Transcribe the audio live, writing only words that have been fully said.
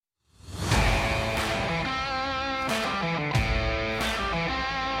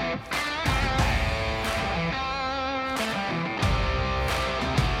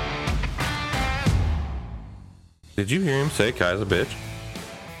Did you hear him say Kai's a bitch?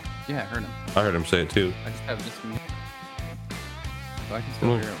 Yeah, I heard him. I heard him say it too. I just have this mute. So I can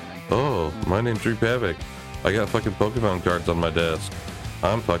still hear everything. Oh, my name's Reap Havoc. I got fucking Pokemon cards on my desk.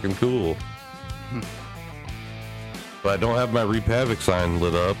 I'm fucking cool. But I don't have my Reap Havoc sign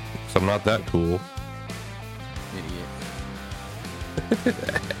lit up, because I'm not that cool. Idiot.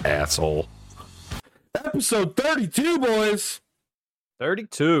 Asshole. Episode 32, boys.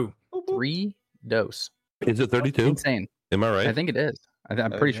 32. 3 dose. Is it 32? Insane. Am I right? I think it is.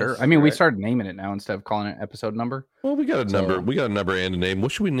 I'm pretty sure. I mean, we started naming it now instead of calling it episode number. Well, we got a number. We got a number and a name.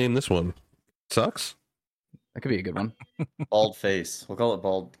 What should we name this one? Sucks? That could be a good one. Bald face. We'll call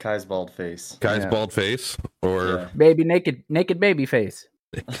it Kai's bald face. Kai's bald face? Or Baby naked baby face.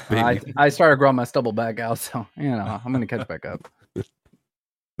 baby. I started growing my stubble back out, so I'm gonna catch back up.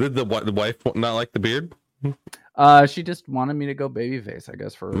 Did the wife not like the beard? She just wanted me to go baby face, I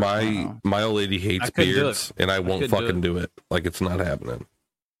guess. For my old lady hates beards, and I won't fucking do it. Like, it's not happening.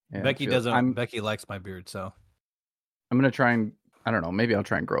 Yeah, Becky doesn't. Becky likes my beard, so I'm gonna try and I don't know. Maybe I'll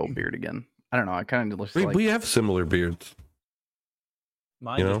try and grow a beard again. I don't know. I kind of just We have similar beards.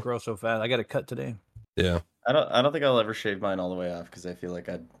 Mine just grow so fast. I got it cut today. Yeah. I don't think I'll ever shave mine all the way off because I feel like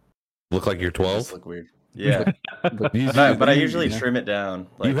I'd look like you're 12. Look weird. Yeah, but I usually trim it down.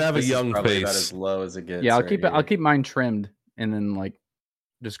 Like, you have a young face. About as low as it gets. Yeah, I'll keep mine trimmed and then like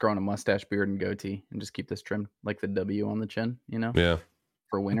just growing a mustache, beard, and goatee, and just keep this trimmed like the W on the chin. Yeah.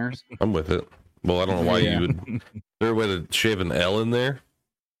 For winners. I'm with it. Well, I don't know why you would. Is there a way to shave an L in there?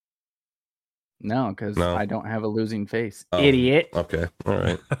 No, because I don't have a losing face. Oh, Idiot. Okay. All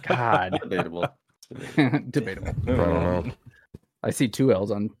right. God. Debatable. Debatable. I don't know. I see 2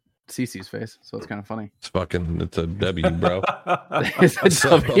 L's on Cece's face, so it's kind of funny. It's a W, bro. It's a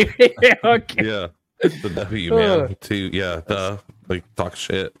W. Okay. Yeah. It's a W, man. Like, talk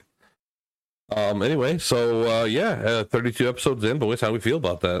shit. Anyway, so 32 episodes in, boys. How do we feel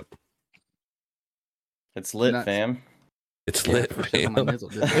about that? It's lit, fam. It's lit, fam.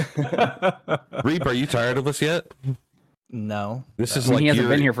 Reap, are you tired of us yet? No. This is he hasn't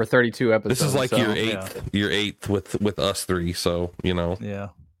been here for 32 episodes. This is like your eighth with us three, so Yeah.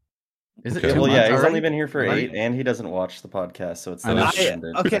 Is it? Okay. Well, yeah, he's only been here for 8, and he doesn't watch the podcast, so it's I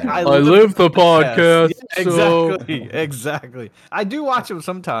I live the podcast. Yeah, exactly. I do watch them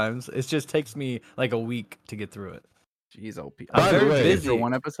sometimes. It just takes me like a week to get through it. Jeez, OP. By the way, for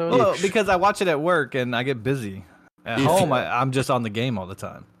one episode. Well, because I watch it at work and I get busy. At home, I'm just on the game all the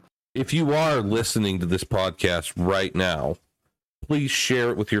time. If you are listening to this podcast right now, please share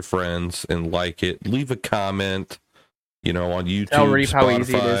it with your friends and like it. Leave a comment. On YouTube, Tell Reap Spotify, how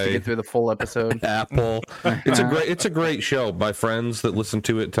easy it is to get through the full episode. Apple. It's a great show. My friends that listen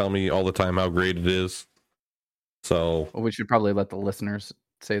to it tell me all the time how great it is. So we should probably let the listeners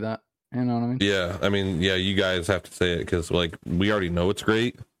say that. You know what I mean? Yeah, you guys have to say it because we already know it's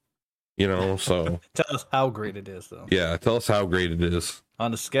great. So tell us how great it is, though. Yeah, tell us how great it is.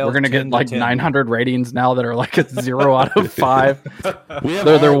 On a scale, we're gonna get like 900 ratings now that are like a 0 out of 5. They're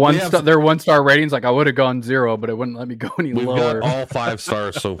 1-star ratings. Like I would have gone 0, but it wouldn't let me go any lower. We've got all 5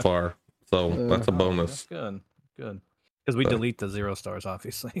 stars so far, so that's a bonus. That's good. Because we delete the 0 stars,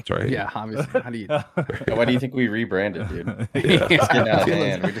 obviously. That's right. Yeah, obviously. How do you? Why do you think we rebranded, dude? It's getting out of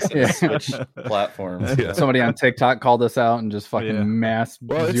hand. We just switch platforms. Yeah. Somebody on TikTok called us out and just fucking mass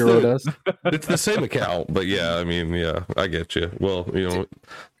zeroed us. It's the same account, but I get you. Well,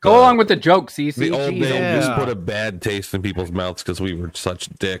 go along with the joke, CC. The old name just put a bad taste in people's mouths because we were such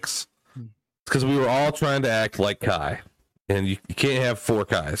dicks. Because we were all trying to act like Kai, and you can't have 4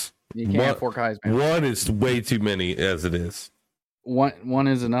 Kais. You can't have 4 Kais, man. One is way too many as it is. One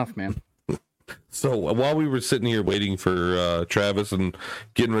is enough, man. So while we were sitting here waiting for Travis and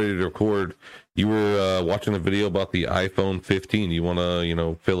getting ready to record, you were watching a video about the iPhone 15. You want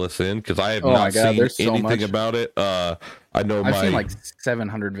to, fill us in? Because I have not seen anything about it. I know I've seen like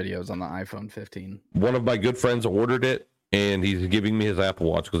 700 videos on the iPhone 15. One of my good friends ordered it, and he's giving me his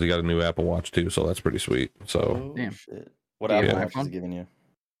Apple Watch because he got a new Apple Watch too. So that's pretty sweet. So damn. Shit. What Apple Watch is he giving you?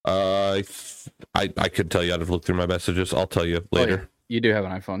 I could tell you. I'd have looked through my messages. I'll tell you later. Oh, yeah. You do have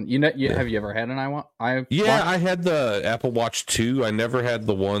an iPhone. Have you ever had an iPhone? I had the Apple Watch 2. I never had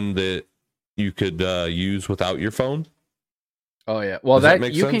the one that you could use without your phone. Oh yeah. Well, Does that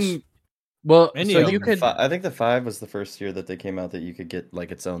make sense? Can. Well, so you could. I think the 5 was the first year that they came out that you could get like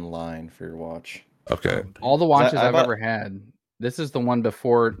its own line for your watch. Okay. All the watches I've ever had. This is the one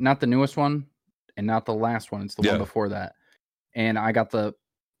before, not the newest one, and not the last one. It's the one before that. And I got the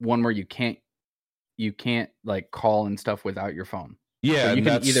one where you can't like call and stuff without your phone. Yeah, so you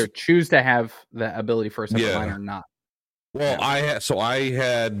can either choose to have the ability for a separate line or not. Well, Yeah. I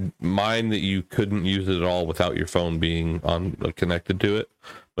had mine that you couldn't use it at all without your phone being connected to it,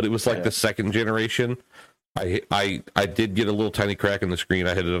 but it was like the second generation. I did get a little tiny crack in the screen.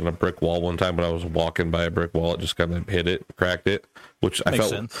 I hit it on a brick wall one time when I was walking by a brick wall. It just kind of hit it, cracked it, which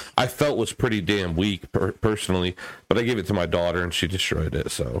I felt was pretty damn weak personally. But I gave it to my daughter and she destroyed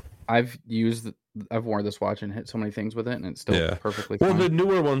it. So I've worn this watch and hit so many things with it, and it's still perfectly fine. Well, the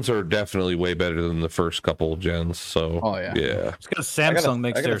newer ones are definitely way better than the first couple gens. So yeah. It's because Samsung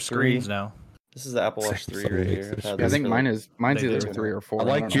makes their screens now. This is the Apple Watch 3 right here. I think mine's either 3 or 4.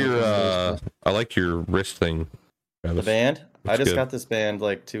 I like your wrist thing. Travis. The band? I just got this band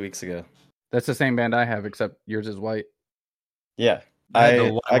like 2 weeks ago. That's the same band I have, except yours is white. Yeah.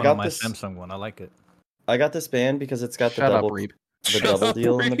 I got my Samsung one. I like it. I got this band because it's got the double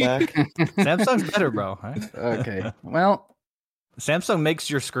deal in the back. Samsung's better, bro. Right? Okay. Well, Samsung makes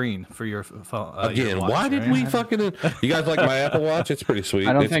your screen for your phone. Again, your watch, why did we fucking... You guys like my Apple Watch? It's pretty sweet.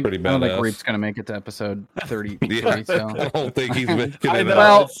 I don't think Reap's going to make it to episode 33. So. I don't think he's making it.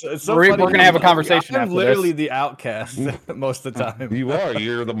 Well, it's so Reap, we're going to have a conversation I'm after literally this. the outcast most of the time. You are.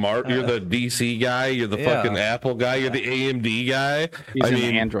 You're the DC guy. You're the fucking Apple guy. You're the AMD guy. He's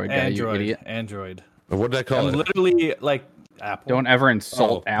an Android guy, you idiot. Android. What did I call it? Literally like... Apple. Don't ever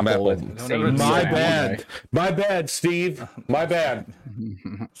insult Apple. My bad, Steve. My bad.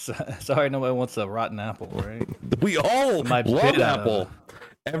 Sorry, nobody wants a rotten apple, right? We all love Apple.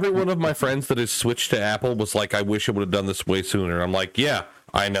 Every one of my friends that has switched to Apple was like, I wish I would have done this way sooner. I'm like, yeah,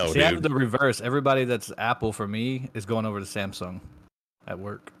 I know, dude. I have the reverse. Everybody that's Apple for me is going over to Samsung at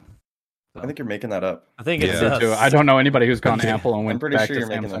work. So. I think you're making that up. I think it's too. I don't know anybody who's gone Apple and went back to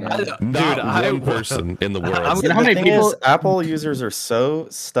Samsung. Not one person in the world. You know how many people? Apple users are so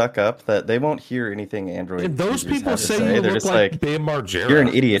stuck up that they won't hear anything Android. And those people say they're just like Bam Margera. You're an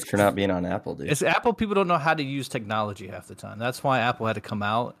idiot for not being on Apple, dude. It's Apple people don't know how to use technology half the time. That's why Apple had to come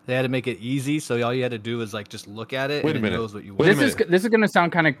out. They had to make it easy, so all you had to do is like just look at it. Wait a minute. It knows what you want. This is going to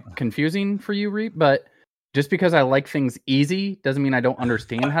sound kind of confusing for you, Reap, but. Just because I like things easy doesn't mean I don't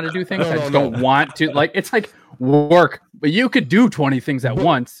understand how to do things. I just don't want to. Like it's like work, but you could do 20 things at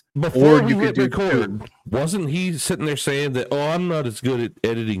once. Before you could record, wasn't he sitting there saying that? Oh, I'm not as good at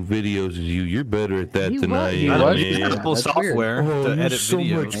editing videos as you. You're better at that than I am. Apple software to edit so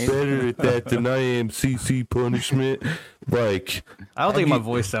videos. Much better at that than I am. CC punishment. Like I don't think my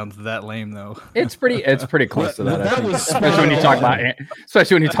voice sounds that lame though. It's pretty close to that. Especially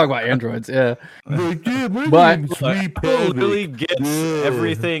when you talk about Androids. Yeah. But Apple really gets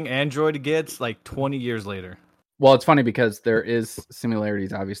everything Android gets like 20 years later. Well, it's funny because there is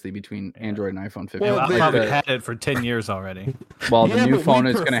similarities, obviously, between Android and iPhone 15. Well, I've probably had it for 10 years already. Well, the new phone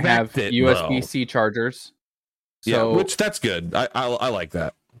is going to have USB-C chargers. So, which that's good. I like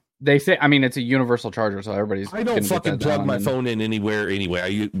that. They say, I mean, it's a universal charger, so everybody's. I don't fucking plug my phone in anywhere anyway. I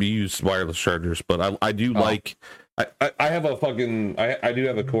use wireless chargers, but I do like. I have a fucking. I do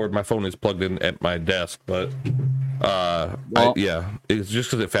have a cord. My phone is plugged in at my desk, but it's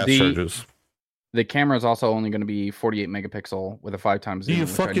just because it fast charges. The camera is also only going to be 48 megapixel with a 5x zoom. Do you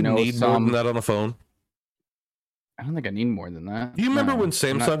fucking need more than that on a phone? I don't think I need more than that. Do you remember when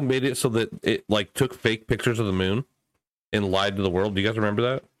Samsung made it so that it like took fake pictures of the moon and lied to the world? Do you guys remember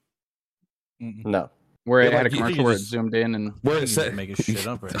that? No. Where it had a commercial where it zoomed in and where it said making shit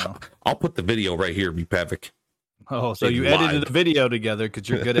up right now. I'll put the video right here, Bupavik. Oh, so you edited the video together because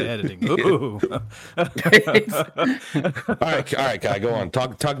you're good at editing. Ooh. all right, Kai, go on.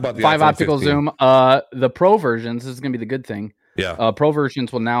 Talk about the 5 iPhone optical 15. zoom. The Pro versions, this is going to be the good thing. Yeah. Pro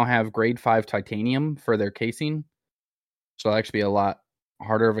versions will now have grade 5 titanium for their casing. So it'll actually be a lot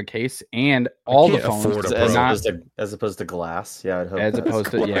harder of a case, and all the phones as opposed to glass. Yeah, I'd hope as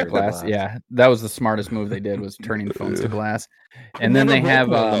opposed to glass. Yeah, that was the smartest move they did, was turning the phones to glass. And then they have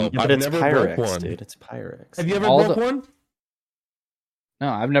but it's Pyrex, dude. It's Pyrex. Have you ever broke one? No,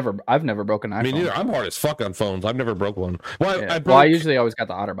 I've never broken an iPhone. I mean, neither. I'm hard as fuck on phones. I've never broke one. Well, I usually always got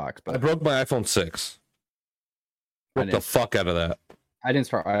the OtterBox, but I broke my iPhone 6. What the fuck out of that? I didn't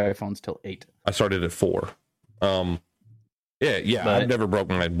start iPhones till 8. I started at 4. Yeah, I've never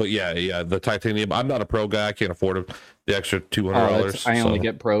broken mine, but yeah, the titanium. I'm not a pro guy. I can't afford the extra $200. I only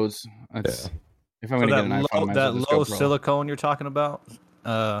get pros. If I'm going to get an iPhone, that low silicone you're talking about,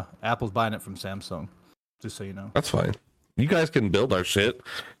 Apple's buying it from Samsung. Just so you know, that's fine. You guys can build our shit.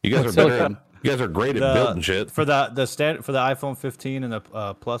 You guys are better. You guys are great at building shit. For the standard for the iPhone 15 and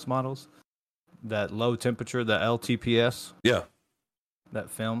the Plus models, that low temperature, the LTPS. Yeah. That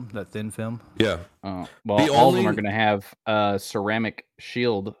film, that thin film. Yeah. Well, all of them are going to have a ceramic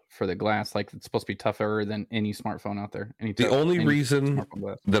shield for the glass. Like it's supposed to be tougher than any smartphone out there. The only reason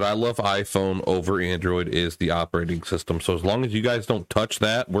that I love iPhone over Android is the operating system. So as long as you guys don't touch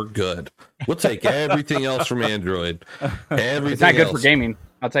that, we're good. We'll take everything else from Android. Everything. It's not good for gaming.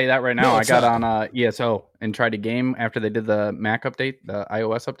 I'll tell you that right now. I got on ESO and tried to game after they did the Mac update, the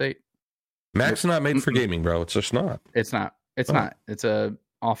iOS update. Mac's not made for gaming, bro. It's just not. It's not. It's not. It's a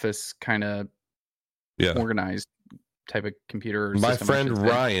office kind of organized type of computer. My friend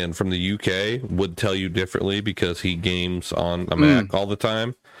Ryan from the UK would tell you differently because he games on a Mac all the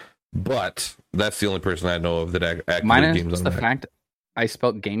time. But that's the only person I know of that actually games on the Mac. Fact I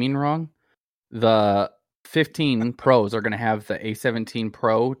spelled gaming wrong. The 15 Pros are going to have the A17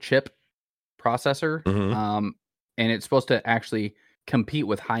 Pro chip processor, and it's supposed to actually compete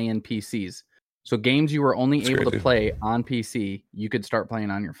with high-end PCs. So games you were only able to play on PC, you could start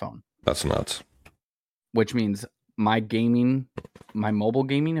playing on your phone. That's nuts. Which means my mobile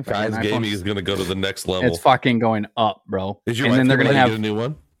gaming, if guys, gaming is going to go to the next level. It's fucking going up, bro. Is your wife going to get a new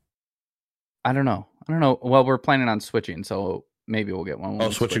one? I don't know. Well, we're planning on switching, so maybe we'll get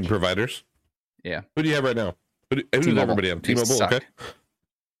one. Switching providers? Yeah. Who do you have right now? Who does everybody have? T-Mobile, okay.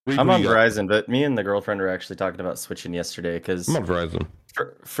 I'm on Verizon, but me and the girlfriend were actually talking about switching yesterday because I'm on Verizon.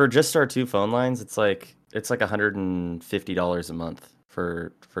 For just our two phone lines, it's like $150 a month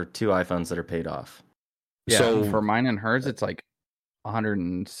for two iPhones that are paid off. Yeah, so for mine and hers, it's like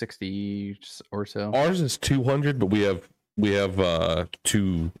 160 or so. Ours is 200, but we have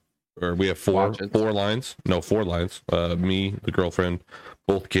four lines. No, 4 lines. Me, the girlfriend,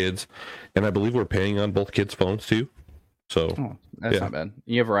 both kids, and I believe we're paying on both kids' phones too. So that's not bad.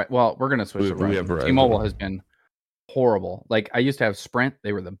 You have well, we're gonna switch. We have Verizon. T-Mobile has been horrible. Like I used to have Sprint;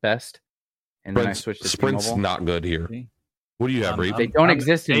 they were the best, and then I switched to Sprint's T-Mobile. Not good here. What do you have, Reed? They don't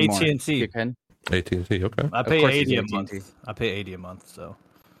exist anymore. AT&T. AT&T, okay. I pay 80 a month. I pay 80 a month, so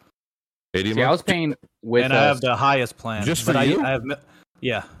 80 a month. I was paying with, and I have the highest plan. Just for you? I have,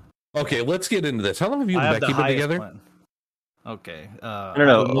 yeah. Okay, let's get into this. How long have you and Becky been together? Plan. Okay. I don't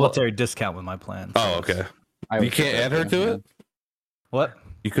know. Military discount with my plan. Oh, okay. You can't add her to it? What?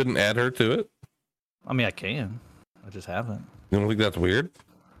 You couldn't add her to it? I mean, I can. I just haven't. You don't think that's weird?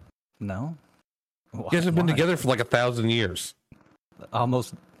 No. You guys have been together for like 1,000 years.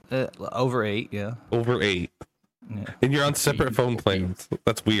 Almost over 8, yeah. Over 8. Yeah. And you're on separate phone plans.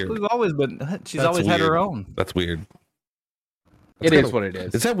 That's weird. We've always been. She's always had her own. That's weird. It is what it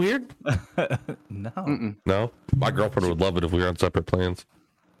is. Is that weird? No. Mm-mm. No? My girlfriend would love it if we were on separate plans.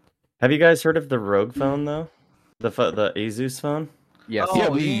 Have you guys heard of the Rogue phone, though? The Asus phone? Yes.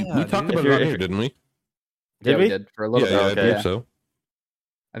 Oh, we talked about it on here, didn't we? Did we? Did for a little bit. I believe so.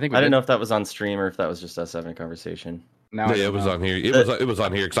 I think I didn't know if that was on stream or if that was just us having a conversation. No, it was on here. It was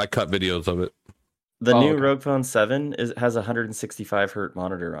on here because I cut videos of it. The new Rogue Phone 7 has a 165 hertz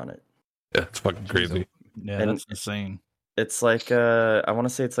monitor on it. Yeah, it's fucking crazy. Yeah, that's insane. It's like I want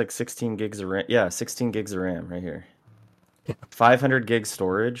to say it's like 16 gigs of RAM. Yeah, 16 gigs of RAM right here. 500 gig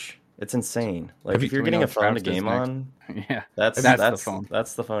storage. It's insane. Like if you're getting a phone to game on, that's the phone.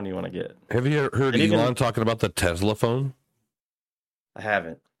 That's the phone you want to get. Have you heard Elon talking about the Tesla phone? I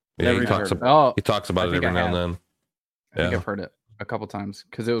haven't. Yeah, he talks about it every now and then. I think I've heard it a couple times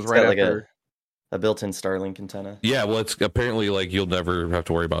because it was right after a built-in Starlink antenna. Yeah, well, it's apparently like you'll never have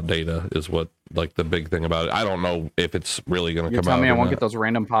to worry about data is what like the big thing about it. I don't know if it's really going to come out. Tell me I won't get those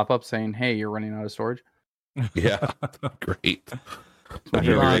random pop-ups saying, "Hey, you're running out of storage." Yeah, great.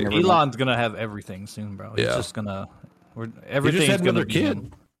 Elon's gonna have everything soon, bro. He's just gonna. Everything's gonna be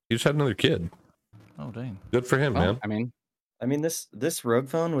kid. He just had another kid. Oh dang! Good for him, man. I mean, this Rogue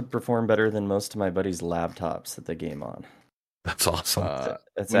phone would perform better than most of my buddies' laptops that they game on. That's awesome.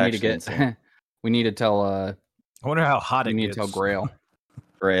 It's actually insane. We need to tell. I wonder how hot it need gets. to tell Grail.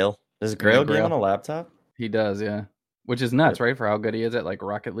 Grail does Grail game on a laptop? He does, yeah. Which is nuts, right? For how good he is at like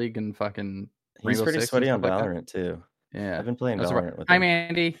Rocket League and fucking. He's Rainbow pretty Six sweaty on like Valorant too. Yeah, I've been playing Valorant with him. Hi,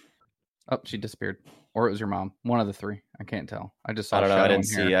 Mandy. Oh, she disappeared, or it was your mom. One of the three. I can't tell. I just saw. I don't know. I didn't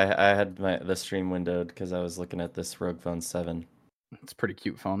see. I had the stream windowed because I was looking at this Rogue Phone 7. It's a pretty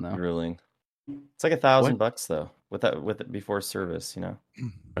cute phone though. Drooling. It's like $1,000 though, with it before service, you know.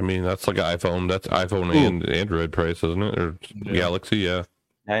 I mean, that's like an iPhone. That's iPhone and Android price, isn't it? Or Galaxy, yeah.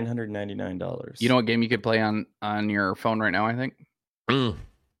 $999. You know what game you could play on your phone right now? I think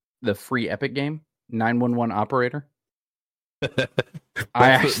the free Epic game, 911 Operator.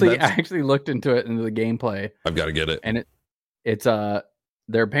 I actually looked into the gameplay. I've got to get it, and it's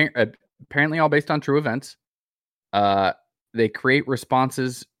they're apparently all based on true events. They create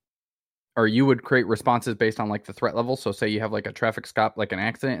responses or you would create responses based on like the threat level. So say you have like a traffic stop, like an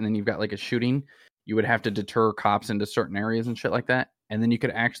accident, and then you've got like a shooting, you would have to deter cops into certain areas and shit like that. And then you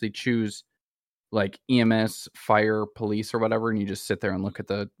could actually choose like EMS, fire, police, or whatever, and you just sit there and look at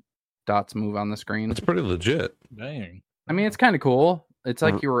the dots move on the screen. It's pretty legit. Dang. I mean, it's kind of cool. It's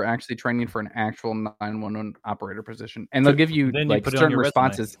like you were actually training for an actual 911 operator position, and they'll give you like certain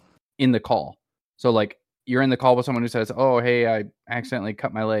responses in the call. So like you're in the call with someone who says, "Oh, hey, I accidentally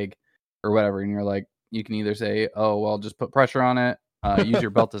cut my leg," or whatever, and you're like, you can either say, "Oh, well, just put pressure on it, use your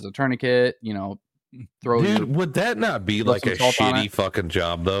belt as a tourniquet," throw. Dude, would that not be like a shitty fucking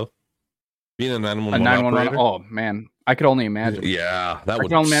job though? Being a 911 operator? Oh man, I could only imagine. Yeah, that would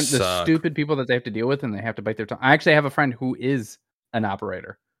suck. The stupid people that they have to deal with, and they have to bite their tongue. I actually have a friend who is an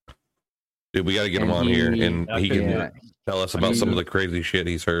operator. Dude, we got to get him on here, and he can tell us about some of the crazy shit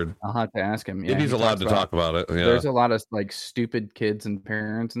he's heard. I'll have to ask him. Yeah, if he's allowed to talk about it. Yeah. There's a lot of like stupid kids and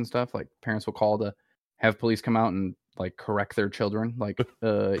parents and stuff. Like parents will call to have police come out and like correct their children. Like,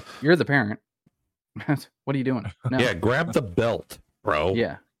 you're the parent. What are you doing? No. Yeah, grab the belt, bro.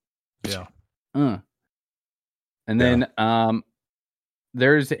 Yeah. Yeah. And then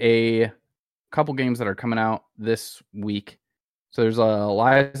there's a couple games that are coming out this week. So there's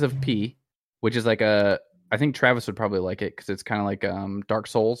Lies of P, which is like I think Travis would probably like it because it's kind of like Dark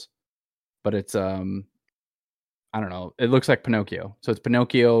Souls, but it's I don't know. It looks like Pinocchio, so it's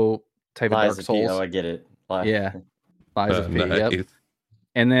Pinocchio type Lies of Dark Souls. Oh, I get it. Yeah, Lies of P. Nice. Yep.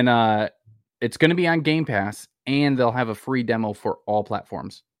 And then it's going to be on Game Pass, and they'll have a free demo for all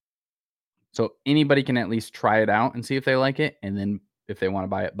platforms. So anybody can at least try it out and see if they like it, and then if they want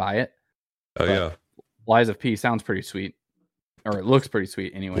to buy it. Oh, yeah. Lies of P sounds pretty sweet. Or it looks pretty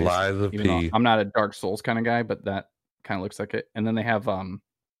sweet anyways. Lies of P. I'm not a Dark Souls kind of guy, but that kind of looks like it. And then they have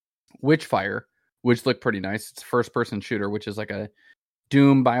Witchfire, which looked pretty nice. It's a first-person shooter, which is like a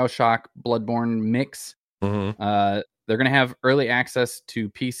Doom, BioShock, Bloodborne mix. Mm-hmm. They're going to have early access to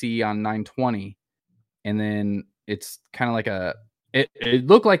PC on 920. And then it's kind of like it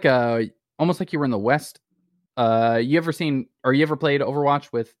looked like almost like you were in the West. You ever played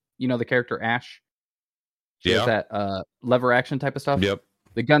Overwatch with, the character Ashe? She has that lever action type of stuff. Yep.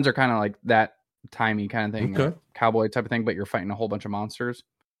 The guns are kind of like that timey kind of thing, okay. Cowboy type of thing, but you're fighting a whole bunch of monsters.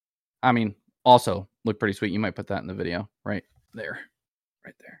 I mean, also look pretty sweet. You might put that in the video right there.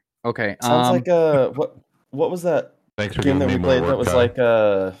 Okay. Sounds like what was that game that we played that was like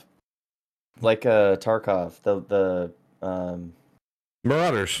Tarkov, the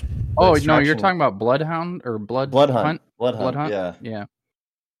Marauders. Oh no, you're talking about Bloodhound or Blood Hunt? Bloodhunt. Yeah.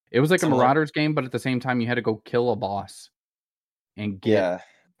 It was like a Marauders game, but at the same time, you had to go kill a boss and get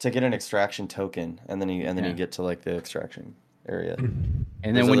to get an extraction token, and then you get to like the extraction area. And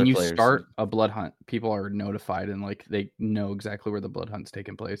then when you start a blood hunt, people are notified and like they know exactly where the blood hunt's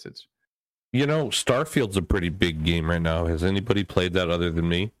taking place. It's Starfield's a pretty big game right now. Has anybody played that other than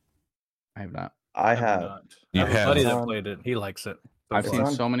me? I have not. I have. You have. Buddy that played it. He likes it. I've seen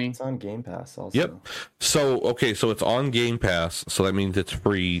so many. It's on Game Pass also. Yep. So it's on Game Pass. So that means it's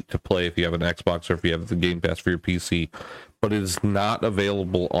free to play if you have an Xbox or if you have the Game Pass for your PC. But it is not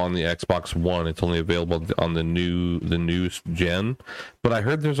available on the Xbox One. It's only available on the newest gen. But I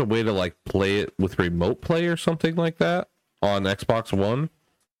heard there's a way to like play it with remote play or something like that on Xbox One.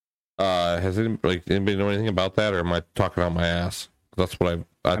 Has anybody know anything about that, or am I talking out my ass? That's what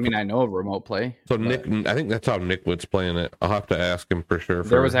I mean, I know of remote play. So Nick, I think that's how Nick Wood's playing it. I'll have to ask him for sure.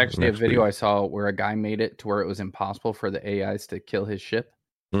 There was actually a video I saw where a guy made it to where it was impossible for the AIs to kill his ship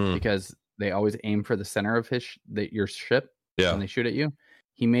because they always aim for the center of your ship when they shoot at you.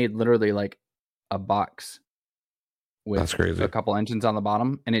 He made literally like a box with that's crazy. A couple engines on the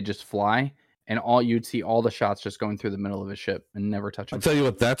bottom, and it just fly. And you'd see all the shots just going through the middle of his ship and never touching. I'll tell you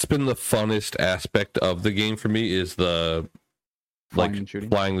what, that's been the funnest aspect of the game for me is the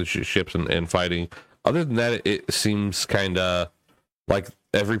flying the ships and fighting. Other than that, it seems kind of like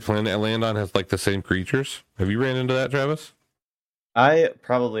every planet I land on has like the same creatures. Have you ran into that, Travis? I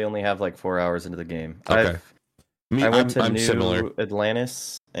probably only have like 4 hours into the game. Okay. I went to I'm New similar.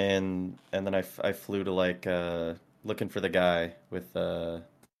 Atlantis and then I flew to like looking for the guy with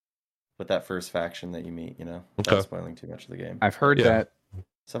that first faction that you meet, Without spoiling too much of the game. I've heard that.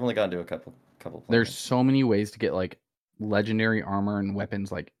 So I've only gotten to a couple planets. There's so many ways to get like legendary armor and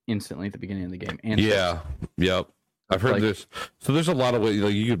weapons like instantly at the beginning of the game. And yep. I've heard this. So there's a lot of ways.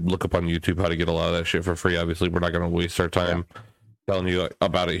 You could look up on YouTube how to get a lot of that shit for free. Obviously, we're not going to waste our time telling you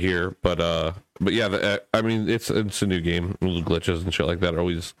about it here. But yeah, I mean, it's a new game. Little glitches and shit like that are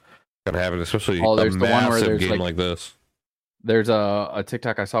always going to happen, especially a massive game like this. There's a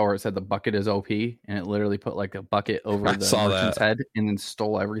TikTok I saw where it said the bucket is OP, and it literally put like a bucket over the merchant's head and then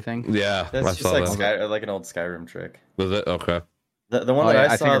stole everything. Yeah, that's just like an old Skyrim trick. Was it? Okay. The one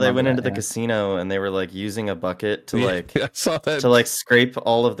that I saw, they went into the casino and they were like using a bucket to like I saw that. To like scrape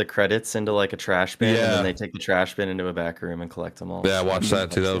all of the credits into like a trash bin, and then they take the trash bin into a back room and collect them all. Yeah, I watched that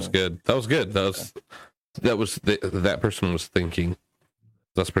too. That was good. That was good. That person was thinking.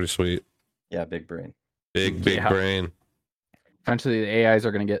 That's pretty sweet. Yeah, big brain. Big brain. Eventually, the AIs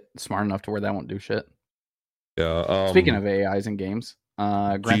are going to get smart enough to where that won't do shit. Yeah. Speaking of AIs in games,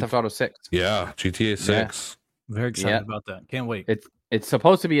 Grand Theft Auto 6. Yeah, GTA 6. Very excited about that. Can't wait. It's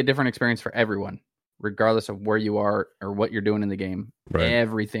supposed to be a different experience for everyone, regardless of where you are or what you're doing in the game. Right.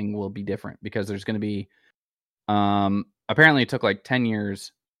 Everything will be different because there's going to be. Apparently, it took like 10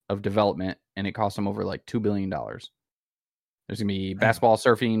 years of development, and it cost them over like $2 billion. There's going to be basketball,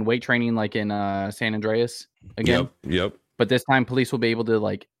 surfing, weight training, like in San Andreas again. Yep. But this time, police will be able to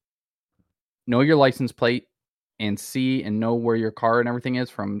like know your license plate and see and know where your car and everything is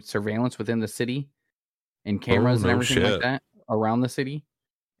from surveillance within the city. And cameras and everything like that around the city.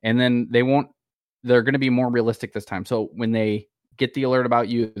 And then they're going to be more realistic this time. So when they get the alert about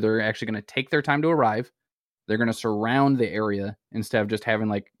you, they're actually going to take their time to arrive. They're going to surround the area instead of just having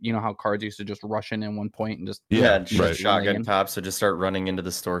like, you know how cars used to just rush in one point and just. Shotgun cops would just start running into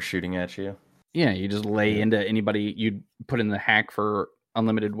the store shooting at you. Yeah, you just lay into anybody. You'd put in the hack for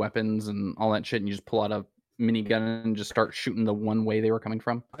unlimited weapons and all that shit, and you just pull out a minigun and just start shooting the one way they were coming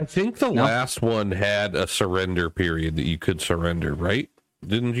from. I think the last one had a surrender period that you could surrender, right?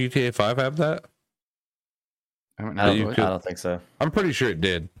 Didn't GTA 5 have that? I don't think so. I'm pretty sure it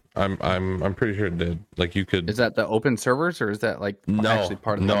did. I'm pretty sure it did. Like you could. Is that the open servers or is that like actually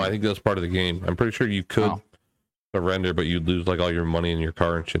part of the game? I think that's part of the game. I'm pretty sure you could surrender, but you'd lose like all your money in your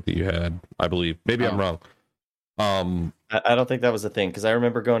car and shit that you had. I believe. Maybe I'm wrong. I don't think that was a thing because I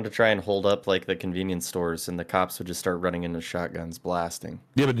remember going to try and hold up like the convenience stores and the cops would just start running into shotguns blasting.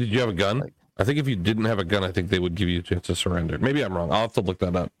 Yeah, but did you have a gun? I think if you didn't have a gun, I think they would give you a chance to surrender. Maybe I'm wrong. I'll have to look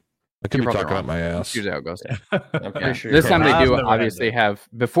that up. I could be talking out my ass. Here's how it goes. I'm pretty sure. This time they do obviously have,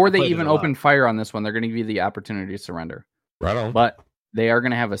 before they even open fire on this one, they're going to give you the opportunity to surrender. Right on. But they are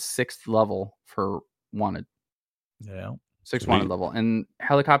going to have a 6th level for wanted. Yeah. 6th wanted level. And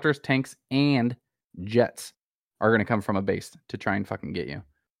helicopters, tanks, and jets are going to come from a base to try and fucking get you.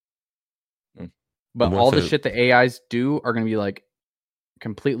 But all the shit the AIs do are going to be like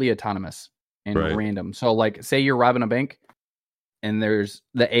completely autonomous and random. So like say you're robbing a bank and there's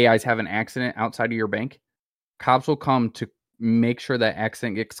the AIs have an accident outside of your bank. Cops will come to make sure that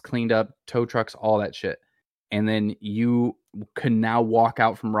accident gets cleaned up, tow trucks, all that shit. And then you can now walk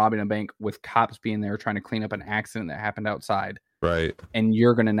out from robbing a bank with cops being there trying to clean up an accident that happened outside. Right. And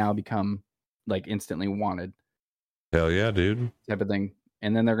you're going to now become like instantly wanted. Hell yeah, dude. Type of thing.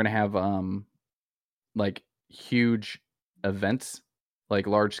 And then they're going to have like huge events, like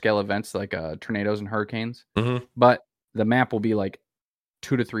large scale events like tornadoes and hurricanes. Mm-hmm. But the map will be like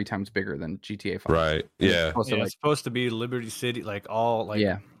 2 to 3 times bigger than GTA 5. Right. Yeah. It's supposed to be Liberty City, like all like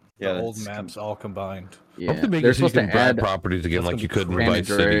the old maps all combined. Yeah. They're supposed to add properties again like you could in Vice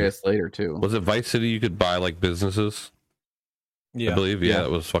City. Later too. Was it Vice City you could buy like businesses? Yeah. I believe. Yeah,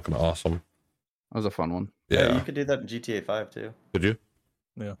 that was fucking awesome. That was a fun one. Yeah, you could do that in GTA 5 too. Could you?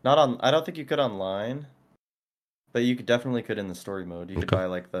 Yeah. I don't think you could online, but you definitely could in the story mode. You could buy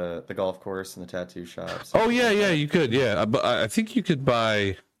like the golf course and the tattoo shops. Oh yeah, you could. Yeah, but I think you could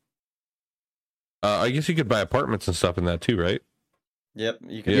buy. I guess you could buy apartments and stuff in that too, right? Yep,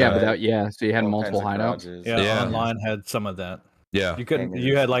 you could. So you had multiple hideouts. Yeah, online had some of that. Yeah, you couldn't.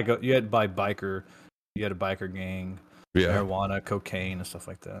 You had like you had by biker. You had a biker gang. Yeah, marijuana, cocaine, and stuff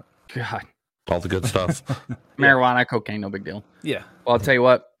like that. God. All the good stuff. Marijuana, cocaine, no big deal. Yeah. Well, I'll tell you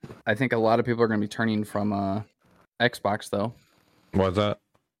what. I think a lot of people are going to be turning from Xbox, though. Why's that?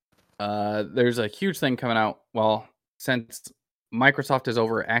 There's a huge thing coming out. Well, since Microsoft is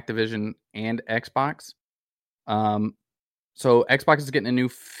over Activision and Xbox, so Xbox is getting a new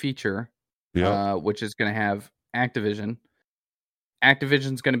feature, which is going to have Activision.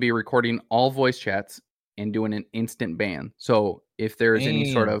 Activision's going to be recording all voice chats and doing an instant ban. So if there's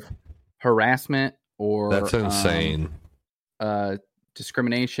any sort of harassment or that's insane,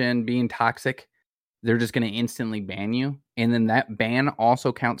 discrimination, being toxic, they're just going to instantly ban you. And then that ban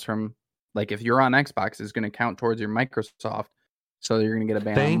also counts from, like, if you're on Xbox, is going to count towards your Microsoft. So you're going to get a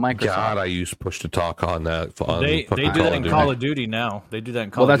ban on Microsoft. Thank God I used push to talk on that. They do that in Call of Duty now. They do that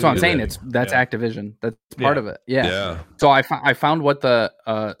in Call of Duty. Well, that's what I'm saying. That's Activision. That's part of it. Yeah. So I found what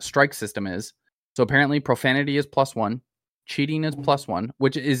the strike system is. So apparently profanity is +1. Cheating is +1,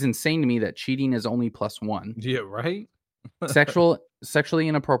 which is insane to me that cheating is only +1. Yeah, right? Sexually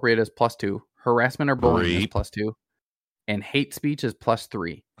inappropriate is +2. Harassment or bullying is +2. And hate speech is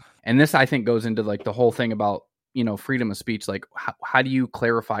 +3. And this, I think, goes into like the whole thing about, freedom of speech. Like, how do you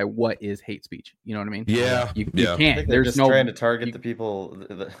clarify what is hate speech? You know what I mean? Yeah. You can't. There's just trying to target the people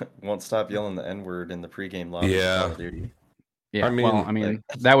that won't stop yelling the N-word in the pregame lobby of Call of Duty. Yeah.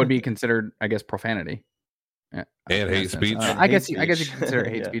 That would be considered, I guess, profanity. And hate speech. I guess you consider it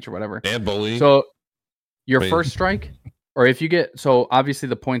hate speech or whatever. And bullying. So your first strike, or if you get, so obviously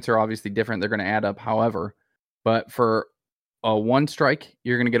the points are obviously different. They're going to add up. However, but for a 1 strike,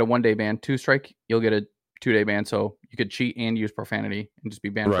 you're going to get a 1-day ban. 2 strike, you'll get a 2-day ban. So you could cheat and use profanity and just be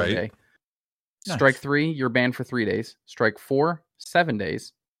banned for a day. Nice. Strike 3, you're banned for 3 days. Strike 4, 7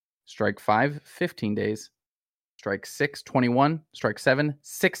 days. Strike 5, 15 days. Strike 6, 21. Strike 7,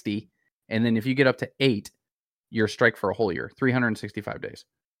 60. And then if you get up to 8, you're strike for a whole year, 365 days.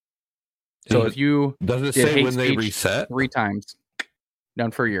 So if you does it say when they reset 3 times,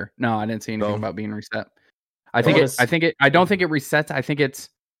 done for a year? No, I didn't see anything about being reset. I don't think it resets. I think it's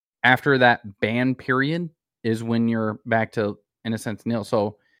after that ban period is when you're back to, in a sense, nil.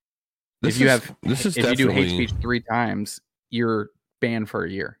 So if you do hate speech 3 times, you're banned for a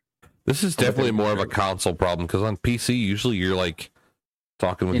year. This is definitely more of a console problem, because on PC usually you're like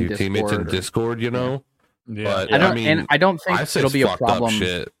talking with your teammates in Discord, Yeah. But I don't think it'll be a problem.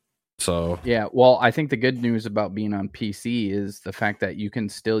 Shit, so yeah, well, I think the good news about being on PC is the fact that you can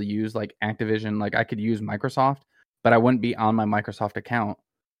still use like Activision. Like I could use Microsoft, but I wouldn't be on my Microsoft account.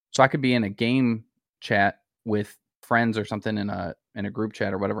 So I could be in a game chat with friends or something in a group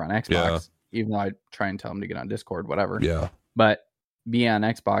chat or whatever on Xbox, even though I try and tell them to get on Discord, whatever. Yeah. But be on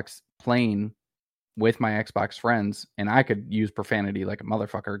Xbox playing with my Xbox friends, and I could use profanity like a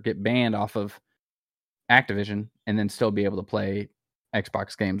motherfucker, get banned off of Activision, and then still be able to play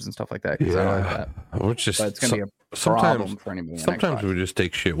Xbox games and stuff like that. Yeah. I like that. Which just, but it's going to be a problem for anybody. Sometimes we just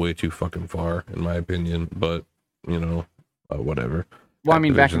take shit way too fucking far, in my opinion. But whatever. Well, I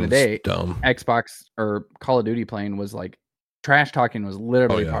mean, back in the day, dumb. Xbox or Call of Duty playing was like trash talking was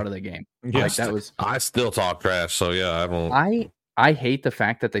literally part of the game. Yes, like that was. I still talk trash, so yeah, I don't. I hate the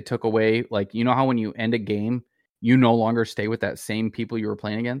fact that they took away, like, how when you end a game, you no longer stay with that same people you were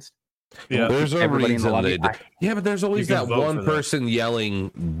playing against. Yeah, there's a reason they did. Yeah, but there's always that one person yelling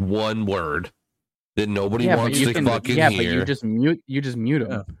one word that nobody wants to fucking hear. But you just mute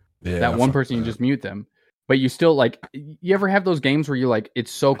them. Yeah, that one person, you just mute them. But you still, like, you ever have those games where you're like,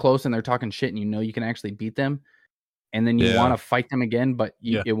 it's so close and they're talking shit and you can actually beat them, and then you want to fight them again, but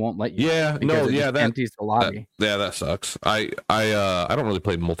it won't let you. Yeah, that empties the lobby. That sucks. I don't really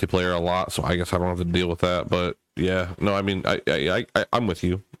play multiplayer a lot, so I guess I don't have to deal with that. But yeah, no, I mean, I'm with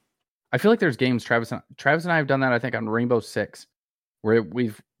you. I feel like there's games Travis and I have done that. I think on Rainbow Six, where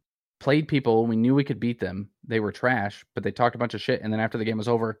we've played people, we knew we could beat them. They were trash, but they talked a bunch of shit, and then after the game was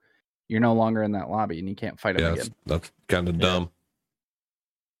over, you're no longer in that lobby and you can't fight them again. That's kind of dumb.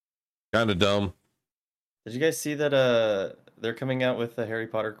 Kind of dumb. Did you guys see that they're coming out with the Harry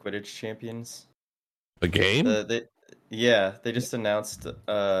Potter Quidditch Champions? A game? They just announced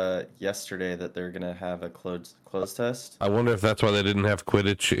yesterday that they're going to have a closed test. I wonder if that's why they didn't have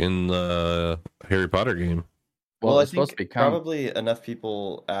Quidditch in the Harry Potter game. Well, I think probably enough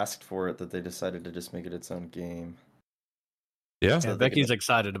people asked for it that they decided to just make it its own game. Yeah, Becky's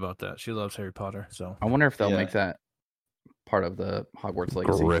excited about that. She loves Harry Potter, so I wonder if they'll make that part of the Hogwarts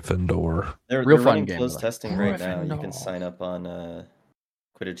Legacy. Gryffindor. They're running closed testing right now. You can sign up on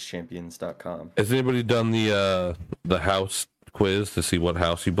QuidditchChampions.com. Has anybody done the house quiz to see what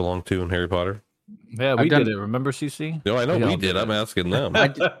house you belong to in Harry Potter? Yeah, we did it. Remember, CC? No, I know we did. I'm asking them.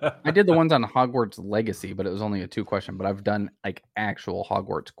 I did the ones on Hogwarts Legacy, but it was only a 2-question. But I've done like actual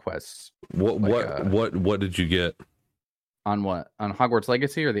Hogwarts quests. What did you get? On what? On Hogwarts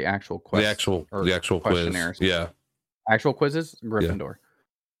Legacy or the actual quest? The actual quiz. Yeah. Actual quizzes? Gryffindor.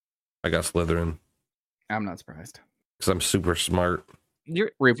 I got Slytherin. I'm not surprised. Because I'm super smart. You're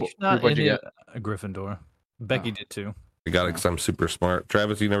not in a Gryffindor. Becky did too. I got it because I'm super smart.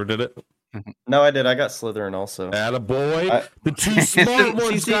 Travis, you never did it? No, I did. I got Slytherin also. Attaboy. The 2 smart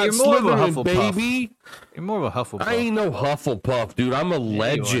ones got Slytherin, baby. You're more of a Hufflepuff. I ain't no Hufflepuff, dude. I'm a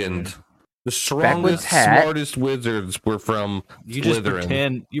legend. The strongest, smartest wizards were from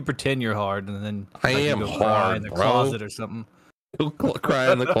Slytherin. You pretend you're hard, and then I am hard, in the closet or something. You'll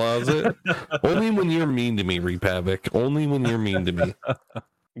cry in the closet. Only when you're mean to me, Reap Havoc. Only when you're mean to me.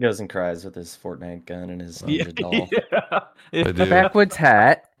 He goes and cries with his Fortnite gun and his ninja doll. I do. A backwards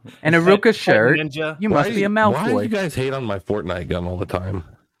hat and a Ruka shirt. You must be a Malfoy. Why do you guys hate on my Fortnite gun all the time?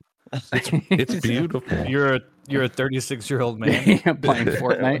 It's beautiful. You're a 36-year-old man playing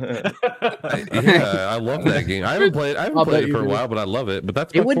Fortnite. Yeah, I love that game. I haven't played it for a while, but I love it.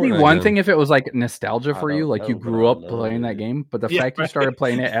 But it would be one thing if it was like nostalgia for you, like you grew up playing that game. But the fact you started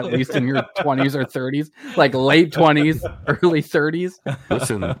playing it at least in your 20s or 30s, like late 20s, early 30s.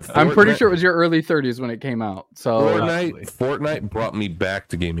 Listen, I'm pretty sure it was your early 30s when it came out. So Fortnite brought me back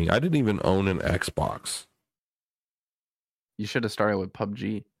to gaming. I didn't even own an Xbox. You should have started with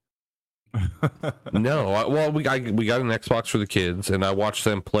PUBG. No, we got an Xbox for the kids, and I watched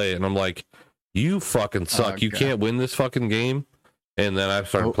them play it, and I'm like, "You fucking suck! You can't win this fucking game." And then I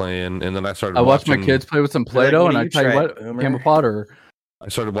started playing, and then I started. I watched my kids play with some Play-Doh, and I tell you what, Game of Potter. I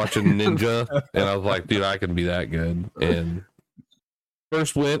started watching Ninja, and I was like, "Dude, I can be that good." And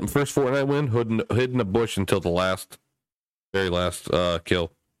first Fortnite win, hid in a bush until the very last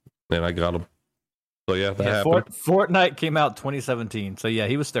kill, and I got him. So yeah, that happened. Fortnite came out 2017, so yeah,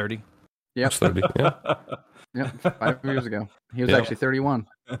 he was 30. Yep. 30. Yeah. Yep. 5 years ago, he was actually 31.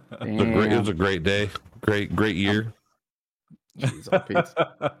 It was a great day, great year. Jeez,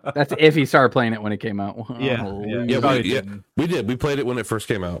 that's if he started playing it when it came out. We did. We played it when it first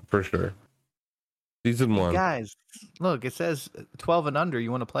came out for sure. Season 1. Guys, look, it says 12 and under.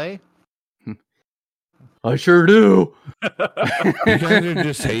 You want to play? I sure do. You guys are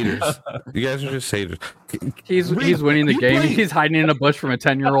just haters. He's winning the game. He's hiding in a bush from a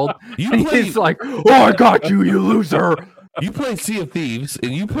 10-year-old. He's like, "Oh, I got you, you loser." You play Sea of Thieves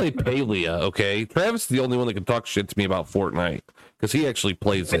and you play Palia, okay? Travis is the only one that can talk shit to me about Fortnite because he actually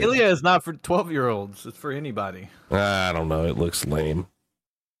plays it. Palia is not for 12-year-olds. It's for anybody. I don't know. It looks lame.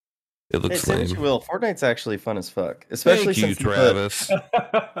 Say what you will. Fortnite's actually fun as fuck, especially since Travis.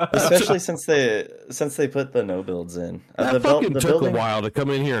 Since they put the no builds in. That took a while to come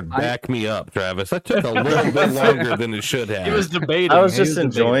in here and back me up, Travis. That took a little bit longer than it should have. He was debating. I was just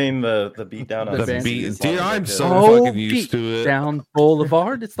enjoying the beat down on the beat. Dude, I'm so fucking used to it. Down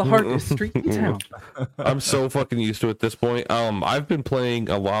Boulevard, it's the hardest street in town. I'm so fucking used to it at this point. I've been playing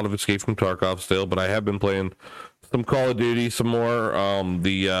a lot of Escape from Tarkov still, but I have been playing some Call of Duty, some more.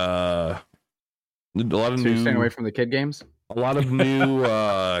 A lot of new. Staying away from the kid games. A lot of new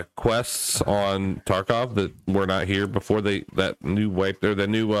quests on Tarkov that were not here before. That new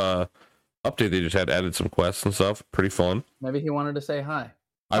update they just had added some quests and stuff. Pretty fun. Maybe he wanted to say hi.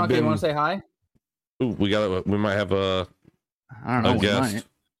 Chunky, you want to say hi? Ooh, we might have a. I don't know. Guest.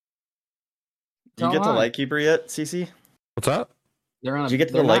 Did you get the Lightkeeper yet, CC? What's that? Did you get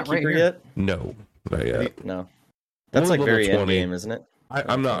to the Lightkeeper yet? No, not yet. No. That's like very end game, isn't it?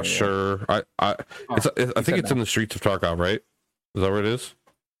 I'm not sure. I think it's in the streets of Tarkov, right? Is that where it is?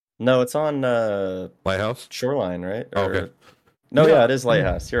 No, it's on Lighthouse Shoreline, right? Okay. No, yeah, it is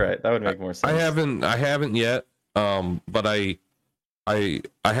Lighthouse. You're right. That would make more sense. I haven't yet. But I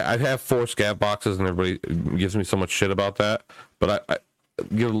have 4 scav boxes, and everybody gives me so much shit about that. But I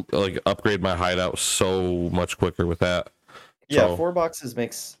upgrade my hideout so much quicker with that. Yeah, so, 4 boxes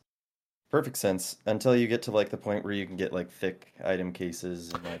makes perfect sense until you get to like the point where you can get like thick item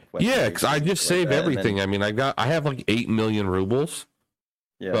cases and like because I just save everything. I mean, I have like 8 million rubles.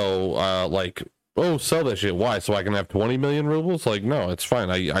 Yeah. So sell that shit. Why? So I can have 20 million rubles? Like, no, it's fine.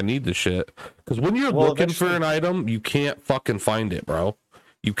 I need the shit because when you're looking for an item, you can't fucking find it, bro.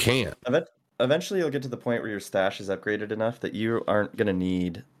 You can't. Eventually, you'll get to the point where your stash is upgraded enough that you aren't gonna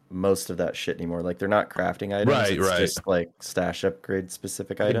need most of that shit anymore. Like, they're not crafting items. It's just like stash upgrade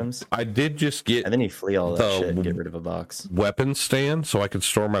specific items. I did just get, and then you flee all that shit and get rid of a box. Weapon stand, so I can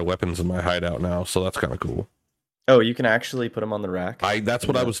store my weapons in my hideout now. So that's kind of cool. Oh, you can actually put them on the rack. That's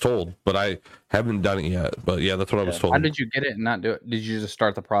what I was told, but I haven't done it yet. But yeah, that's what I was told. How did you get it and not do it? Did you just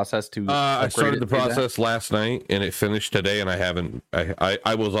start the process to? I started the process last night, and it finished today. And I haven't.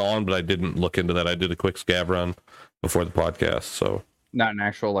 I was on, but I didn't look into that. I did a quick scav run before the podcast, so. Not an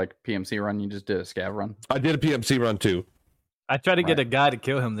actual like PMC run. You just did a scav run. I did a PMC run too. I tried to get a guy to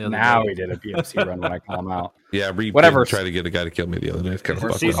kill him the other day. Now he did a PMC run when I call him out. Yeah, whatever. Tried to get a guy to kill me the other day. It's kind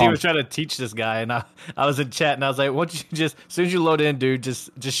of CC was trying to teach this guy, and I was in chat, and I was like, "Why don't you just as soon as you load in, dude,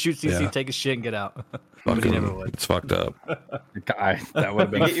 just shoot CC, take a shit, and get out." It's fucked up. That would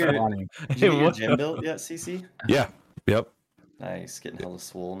have been funny. Did you get your gym built yet, CC? Yeah. Yep. Nice, getting hella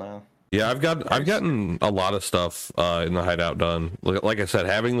swole now. Yeah, I've gotten a lot of stuff in the hideout done. Like I said,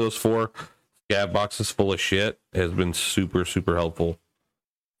 having those 4 scav boxes full of shit has been super, super helpful.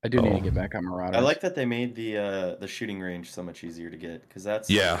 I do need to get back on Marauders. I like that they made the shooting range so much easier to get, because that's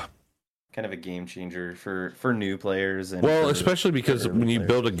kind of a game changer for new players. And especially because when you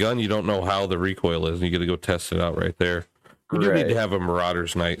build a gun, you don't know how the recoil is, and you got to go test it out right there. We do need to have a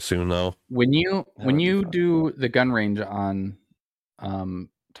Marauders night soon, though. When you do the gun range on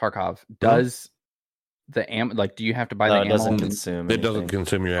Tarkov, does the ammo, like, do you have to buy the ammo? It doesn't consume anything. It doesn't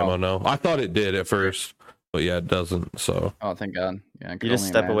consume your ammo, no. I thought it did at first, but yeah, it doesn't, so. Oh, thank God. Yeah, you just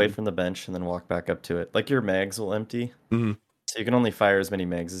step away from the bench and then walk back up to it. Like, your mags will empty. Mm-hmm. So you can only fire as many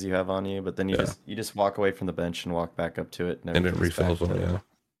mags as you have on you, but then you just walk away from the bench and walk back up to it. And it refills them,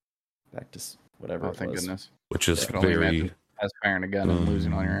 Back to whatever it was. Thank goodness. Which is very... As firing a gun and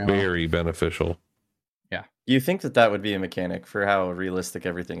losing all your ammo. Very beneficial. Yeah. You think that would be a mechanic for how realistic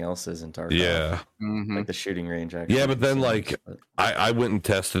everything else is in Tarkov? Yeah. Mm-hmm. Like the shooting range, actually. Yeah, but then, like, I went and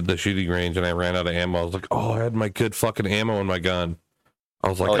tested the shooting range and I ran out of ammo. I was like, oh, I had my good fucking ammo in my gun. I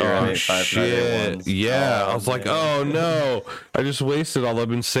was like, oh, shit. Yeah. I was like, oh, no. I just wasted all. I've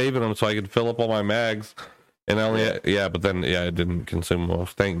been saving them so I could fill up all my mags. And I only, but then, it didn't consume them.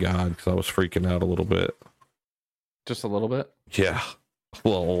 Thank God, because I was freaking out a little bit. Just a little bit? Yeah.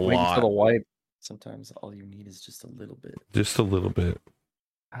 Well, a lot. Waiting for the wipe. Sometimes all you need is just a little bit. Just a little bit.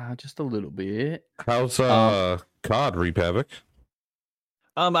 Just a little bit. How's COD, Reap Havoc?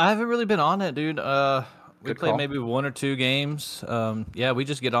 I haven't really been on it, dude. We played maybe 1 or 2 games. We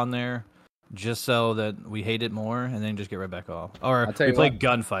just get on there just so that we hate it more and then just get right back off. Or we play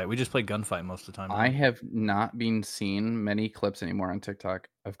Gunfight. We just play Gunfight most of the time. I have not been seeing many clips anymore on TikTok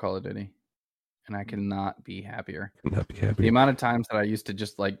of Call of Duty. And I cannot be happier. The amount of times that I used to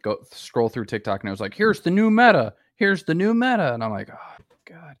just like go scroll through TikTok and it was like, here's the new meta. Here's the new meta. And I'm like, oh,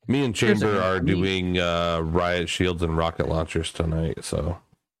 God. Me and Chamber are doing riot shields and rocket launchers tonight. So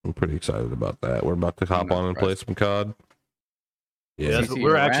I'm pretty excited about that. We're about to hop on and play some COD. Yeah,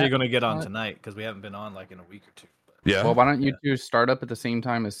 we're actually going to get on tonight because we haven't been on like in a week or 2. But... Yeah. Well, why don't you two start up at the same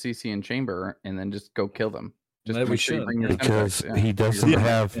time as CC and Chamber and then just go kill them? Just we should, because he doesn't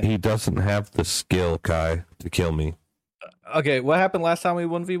have the skill, Kai, to kill me. Okay, what happened last time we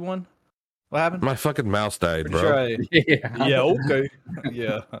 1v1? What happened? My fucking mouse died, bro. Yeah, okay.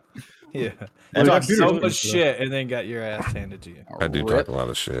 Yeah. You talked so much shit and then got your ass handed to you. I do talk a lot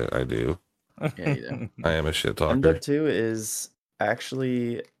of shit. I do. Yeah, you do. I am a shit talker. MW2 is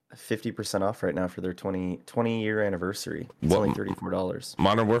actually 50% off right now for their 20-year anniversary. It's only $34.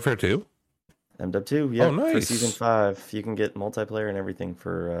 Modern Warfare 2? MW2, yeah. Oh, nice. For season 5, you can get multiplayer and everything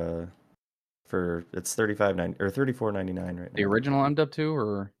for it's $34.99 right now. The original MW2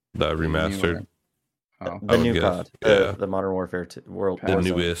 or the remastered? The new COD, the Modern Warfare World. The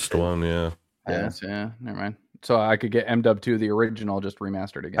newest one, yeah. Yes, yeah. Never mind. So I could get MW2, the original, just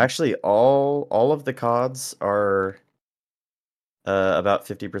remastered again. Actually, all of the CODs are about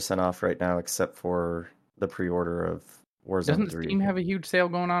 50% off right now, except for the pre-order of Warzone 3. Doesn't Steam have a huge sale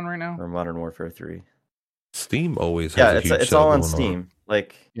going on right now? Or Modern Warfare 3. Steam always has a huge it's sale all on going Steam.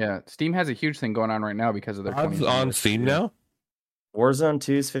 Steam has a huge thing going on right now because of their. It's on Steam now. Warzone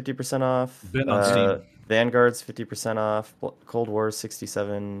 2 is 50% off. Been on Steam. Vanguard's 50% off. Cold War is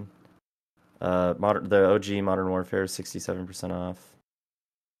 67%. The OG Modern Warfare is 67% off.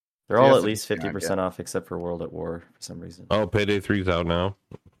 They're all at least 50% off, except for World at War for some reason. Oh, Payday 3's out now.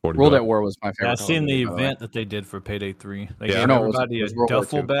 World at War was my favorite. I've seen the event that they did for Payday 3. They gave everybody a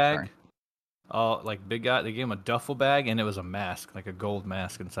duffel bag. Oh, like big guy. They gave him a duffel bag, and it was a mask, like a gold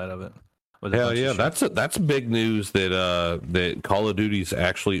mask inside of it. Hell yeah, that's big news that Call of Duty's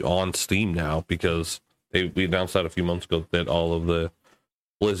actually on Steam now, because we announced that a few months ago that all of the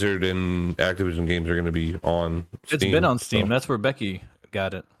Blizzard and Activision games are going to be on Steam. It's been on Steam. That's where Becky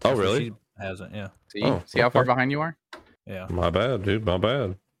got it. Oh, really? She has it, yeah. See how far behind you are? Yeah. My bad, dude. My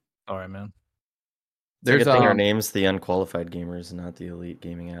bad. All right, man. There's a good thing our name's the Unqualified Gamers, not the Elite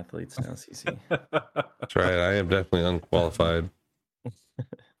Gaming Athletes now, CC. That's right. I am definitely unqualified.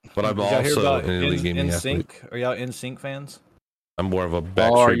 But I'm also an Elite Gaming Athlete. Are y'all NSYNC fans? I'm more of a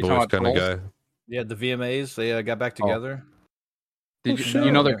Backstreet Boys kind of guy. Yeah, the VMAs, they got back together.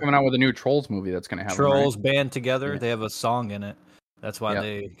 You know they're coming out with a new Trolls movie that's going to have Trolls band together. Yeah. They have a song in it. That's why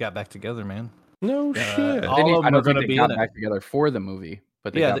they got back together, man. No shit. All of them are going to be back together for the movie,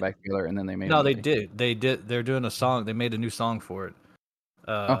 but they got back together and then they made. No, they did. They did. They're doing a song. They made a new song for it.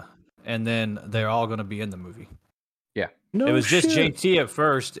 And then they're all going to be in the movie. Yeah. No, it was just JT at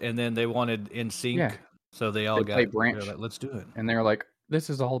first, and then they wanted NSYNC, so they all got Branch. Like, let's do it. And they're like, "This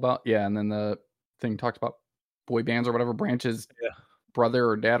is all about And then the thing talks about boy bands or whatever. Branch's brother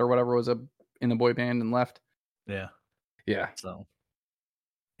or dad or whatever was in the boy band and left. Yeah. So.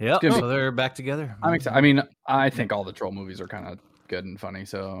 Yeah. So they're back together. I'm excited. I mean, I think all the Troll movies are kind of good and funny.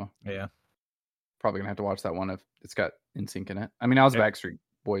 So yeah, probably gonna have to watch that one if it's got NSYNC in it. I mean, I was a Backstreet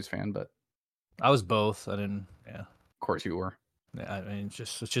Boys fan, but I was both. I didn't. Yeah. Of course you were. Yeah, I mean,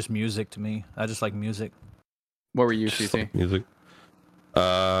 it's just music to me. I just like music. What were you, CC? Like music.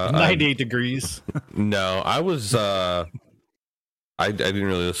 98 degrees. No, I was I didn't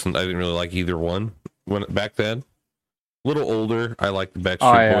really listen. I didn't really like either one back then. A little older, I liked the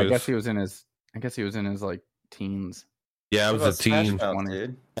Backstreet Boys. I guess he was in his like teens. Yeah, I was a teen.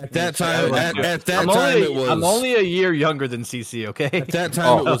 Dude. At that time, it was. I'm only a year younger than CC. Okay. At that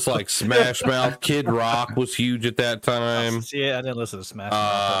time, it was like Smash Mouth. Kid Rock was huge at that time. See, I didn't listen to Smash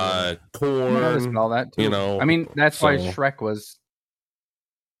Mouth. Korn, all that too. You know, I mean, that's why Shrek was.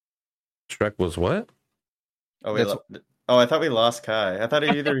 Shrek was what? I thought we lost Kai. I thought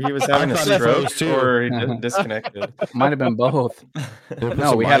either he was having a stroke or he disconnected. Might have been both.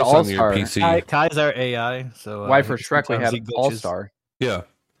 No, we had All Star. Kai's our AI. So why for Shrek we had All Star? Yeah,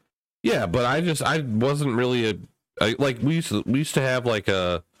 but I wasn't really we used to have like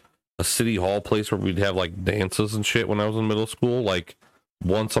a city hall place where we'd have like dances and shit when I was in middle school, like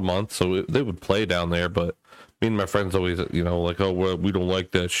once a month. So they would play down there, but me and my friends always, like, oh, well, we don't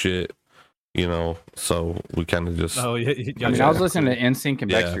like that shit. So we kind of just. Oh, yeah. I mean, I was listening to NSYNC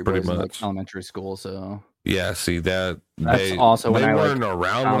and Backstreet Boys in like elementary school, so. Yeah, see that's also when they I weren't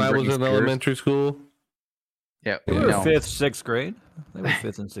around when I was in elementary school. Yeah, we were 5th, 6th grade. They were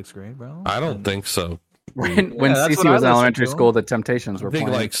 5th and 6th grade, bro. I don't think so. When CC was in elementary school, the Temptations were playing.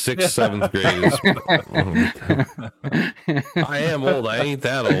 I think like 6th, 7th grade. I am old. I ain't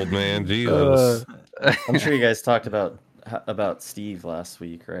that old, man. Jesus. I'm sure you guys talked about Steve last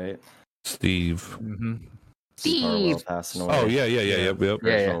week, right? Steve. Mm-hmm. Steve passing away. Oh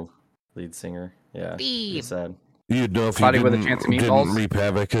yep. Lead singer. Yeah. Steve. Sad. You'd know if you didn't reap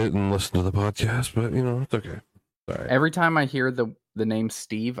havoc it and listen to the podcast, but it's okay. Sorry. Every time I hear the name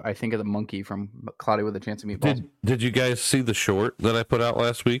Steve, I think of the monkey from Cloudy with a Chance of Meatballs. Did you guys see the short that I put out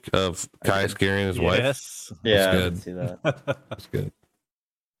last week of Kai scaring his wife? Yes. Yeah, I didn't see that. That's good.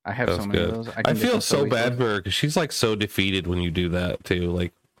 I have so many of those. I feel so bad for her because she's like so defeated when you do that too.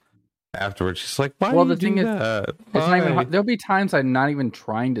 Like afterwards, she's like, "Why?" Well, the thing is, it's not even. There'll be times I'm not even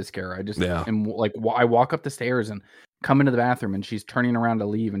trying to scare her. I just am like, I walk up the stairs and come into the bathroom, and she's turning around to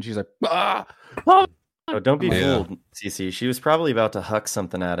leave, and she's like, "Ah!" Oh, don't be fooled, CC. She was probably about to huck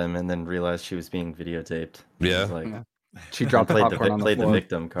something at him, and then realized she was being videotaped. Yeah, she dropped the popcorn on the floor. Played the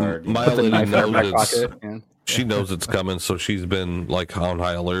victim card. She knows it's coming, so she's been like on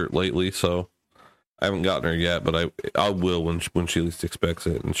high alert lately. So I haven't gotten her yet, but I will when she least expects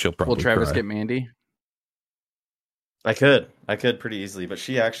it, and she'll probably. Will Travis cry. Get Mandy? I could pretty easily, but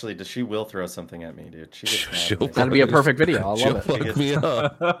she will throw something at me, dude. That'd be a perfect video. I'll love it. Fuck me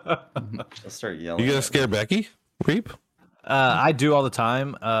up. She'll start yelling. You gonna scare Becky? Reap? I do all the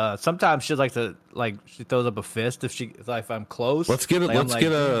time. Sometimes she like she throws up a fist if I'm close. Let's get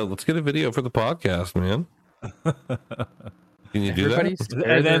a video for the podcast, man. Can you do that?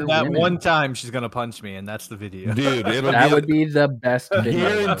 And then that one time she's gonna punch me, and that's the video. Dude, that would be the best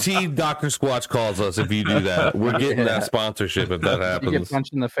video. Guaranteed Dr. Squatch calls us if you do that. We're getting that sponsorship if that happens. You get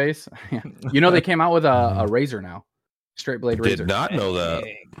punched in the face. They came out with a razor now. Straight blade razor. Did not know that.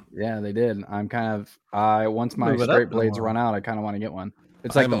 Yeah, they did. I'm kind of once my straight blades run out, I kind of want to get one.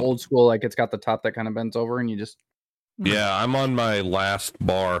 It's like the old school, like it's got the top that kind of bends over and you just. Yeah, I'm on my last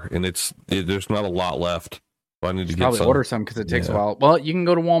bar and there's not a lot left. I need to get some. Order some because it takes a while. Well, you can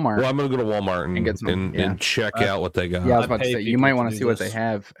go to Walmart. Well, I'm going to go to Walmart and get some, and check out what they got. Yeah, I was about to say you might want to see what they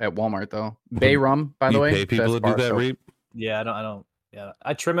have at Walmart though. Bay rum, by the way. Pay people to do that, Reap? Yeah, I don't. Yeah,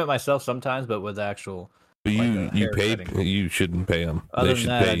 I trim it myself sometimes, but with actual. But you pay. You shouldn't pay them. They should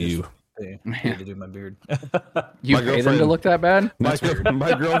pay you. Pay to do my beard. You pay them to look that bad? My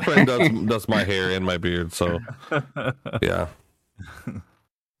girlfriend does my hair and my beard, so yeah.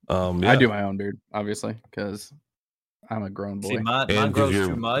 I do my own beard, obviously, because I'm a grown boy. See, mine grows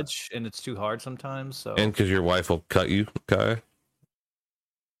too much, and it's too hard sometimes. So, and because your wife will cut you, Kai.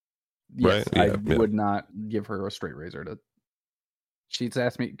 Yes, right? I would not give her a straight razor. She's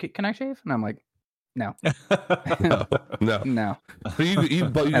asked me, "Can I shave?" And I'm like, "No, no." So you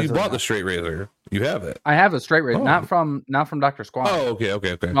bought the straight razor. You have it. I have a straight razor, not from Dr. Squatch. Oh,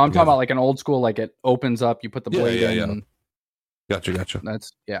 okay. No, I'm talking about like an old school, like it opens up, you put the blade in. Yeah. Gotcha.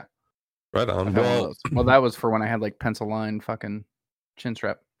 That's right on. Well, that was for when I had like pencil line fucking chin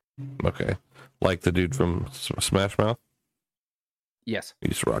strap. Okay, like the dude from Smash Mouth. Yes, he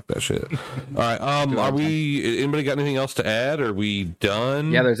used to rock that shit. All right. Are we? Anybody got anything else to add? Are we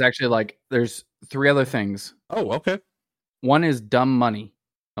done? Yeah. There's actually there's 3 other things. Oh, okay. One is Dumb Money,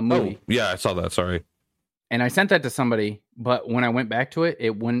 a movie. Oh, yeah, I saw that. Sorry. And I sent that to somebody, but when I went back to it,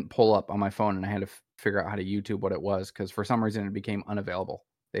 it wouldn't pull up on my phone, and I had to figure out how to YouTube what it was because for some reason it became unavailable.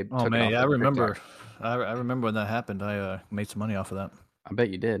 I remember. I remember when that happened. I made some money off of that. I bet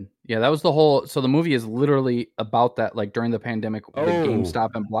you did. Yeah, that was the whole. So the movie is literally about that. Like during the pandemic, the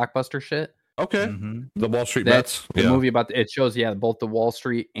GameStop and Blockbuster shit. Okay. The Wall Street Bets. The movie about it shows both the Wall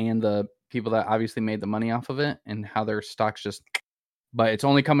Street and the people that obviously made the money off of it and how their stocks just. But it's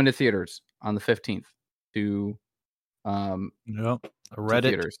only coming to theaters on the 15th to Reddit.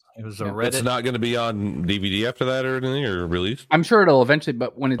 Theaters. It was a Reddit. It's not going to be on DVD after that or anything, or released? I'm sure it'll eventually,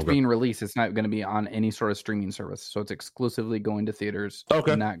 but when it's being released, it's not going to be on any sort of streaming service. So it's exclusively going to theaters,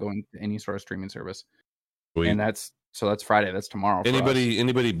 not going to any sort of streaming service. Sweet. And that's Friday. That's tomorrow.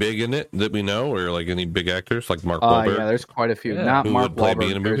 Anybody big in it that we know, or like any big actors like Mark Wahlberg? Yeah, there's quite a few. Yeah. Not Who Mark would play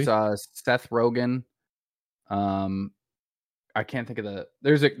Wahlberg. There's Seth Rogen. I can't think of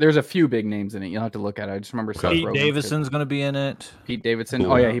there's a few big names in it. You'll have to look at it. I just remember Seth Pete Rogen. Davidson's going to be in it. Pete Davidson.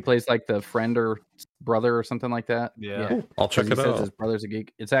 Cool. Oh yeah, he plays like the friend or brother or something like that. Yeah. Cool. I'll check it out. His brother's a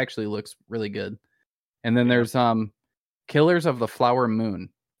geek. It actually looks really good. And then there's Killers of the Flower Moon,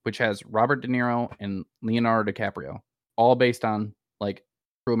 which has Robert De Niro and Leonardo DiCaprio, all based on like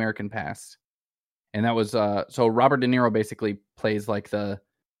true American past. And that was so Robert De Niro basically plays like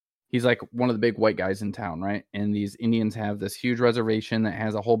he's like one of the big white guys in town, right? And these Indians have this huge reservation that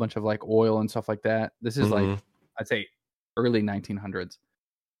has a whole bunch of like oil and stuff like that. This is like, I'd say early 1900s.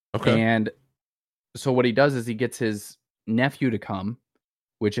 Okay. And so what he does is he gets his nephew to come,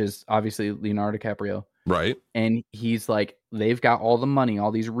 which is obviously Leonardo DiCaprio. Right. And he's like, they've got all the money,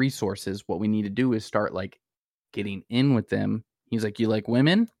 all these resources. What we need to do is start like getting in with them. He's like, you like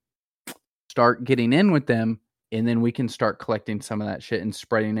women? Start getting in with them. And then we can start collecting some of that shit and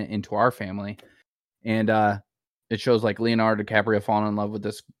spreading it into our family. And it shows like Leonardo DiCaprio falling in love with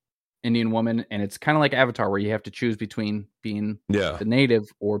this Indian woman. And it's kind of like Avatar, where you have to choose between being the native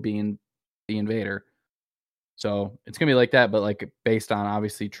or being the invader. So it's going to be like that, but like based on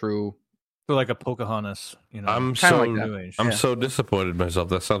obviously true. So like a Pocahontas, you know. I'm so disappointed in myself.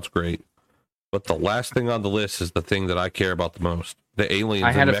 That sounds great. But the last thing on the list is the thing that I care about the most. The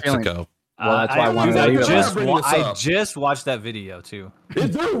aliens in Mexico. Well, that's why I wanted to leave it. I just watched that video too.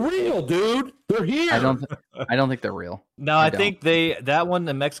 They're real, dude. They're here. I don't think they're real. No, I think that one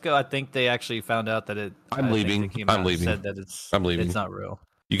in Mexico. I think they actually found out that it. I'm leaving. Said that I'm leaving. It's not real.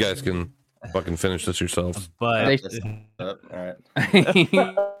 You guys can fucking finish this yourselves. But all right.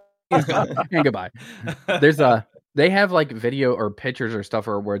 And goodbye. They have like video or pictures or stuff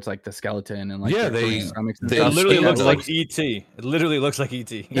where it's like the skeleton and like they literally looks like ET. It literally looks like ET.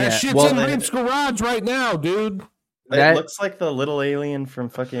 That shit's in Rip's garage right now, dude. It looks like the little alien from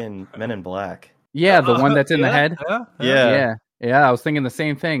fucking Men in Black. Yeah, the one that's in the head. Yeah. I was thinking the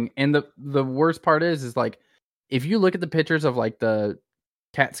same thing. And the worst part is like if you look at the pictures of like the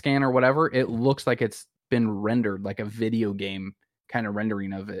CAT scan or whatever, it looks like it's been rendered like a video game kind of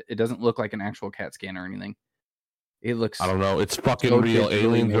rendering of it. It doesn't look like an actual CAT scan or anything. It looks. I don't know. It's fucking real.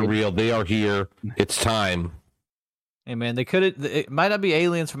 Aliens are real. They are here. It's time. Hey man, it might not be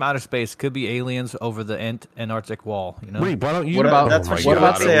aliens from outer space. It could be aliens over the Antarctic wall. You know. Wait, why don't you? What about that's what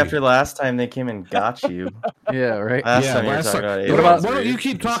about say after last time they came and got you? Yeah, right. Why don't you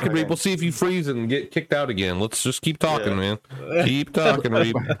keep talking, Reed? We'll see if you freeze and get kicked out again. Let's just keep talking, man. Keep talking,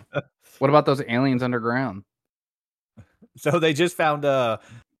 Reed. What about those aliens underground? So they just found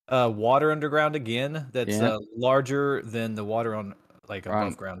water underground again. That's larger than the water on like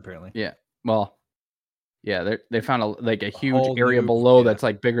above ground, apparently. Yeah. Well. Yeah, they found a huge area below that's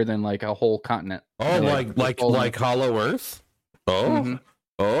like bigger than like a whole continent. Oh, like Hollow Earth. Oh,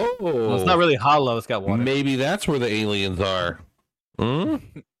 oh. Well, it's not really hollow. It's got water. Maybe that's where the aliens are. I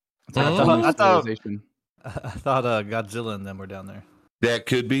thought Godzilla and them were down there. That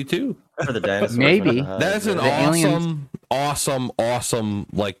could be too. For the dinosaurs. Maybe that's an awesome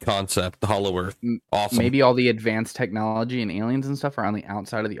like concept. The Hollow Earth. Awesome. Maybe all the advanced technology and aliens and stuff are on the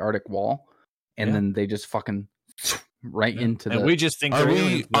outside of the Arctic wall. And then they just fucking right into the. And we just think they're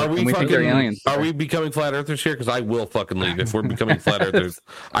aliens. Are we becoming flat earthers here? Because I will fucking leave if we're becoming flat earthers.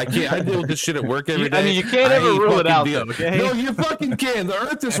 I can't. I deal with this shit at work every day. I mean, you can't ever rule it out, though, okay? No, you fucking can. The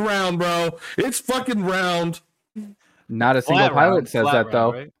Earth is round, bro. It's fucking round. Not a single pilot says that,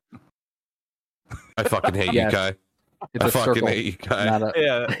 though. Right? I fucking hate you, Kai. It's I a fucking circle, hate you, Kai.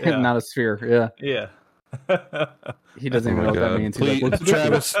 Not a sphere. Yeah. He doesn't even know what that means. Please,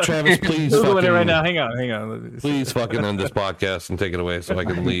 Travis, please. We're doing it right now. Hang on. Please fucking end this podcast and take it away so I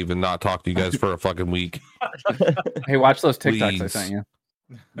can leave and not talk to you guys for a fucking week. Hey, watch those TikToks I sent you.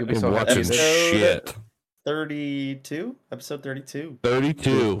 You'll be so watching shit. 32? Episode 32.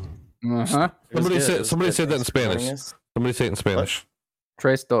 32. Uh-huh. Somebody said that in Spanish. Somebody say it in Spanish.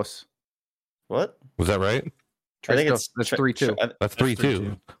 Tres dos. What? Was that right? I think it's 3-2. That's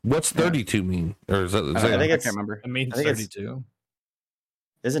 3-2. What's 32 mean? Or is that? I can't remember. It means 32.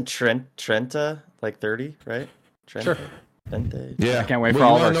 Isn't Trenta like 30? Right? Trenta? Sure. Yeah, I can't wait for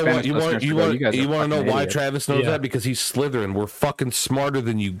all our Spanish listeners to go. You want to know why Travis knows that? Because he's Slytherin. We're fucking smarter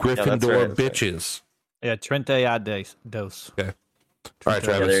than you Gryffindor bitches. Yeah, Trente a dos. Okay. All right,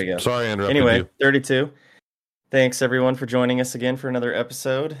 Travis. Yeah, there you go. Sorry I interrupted you. 32. Thanks, everyone, for joining us again for another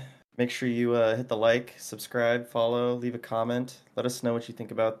episode. Make sure you hit the like, subscribe, follow, leave a comment. Let us know what you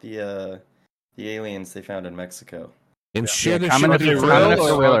think about the aliens they found in Mexico. And share the comment if they're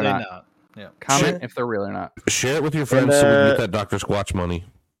real or not. Yeah. Comment if they're real or not. Share it with your friends so we can get that Dr. Squatch money.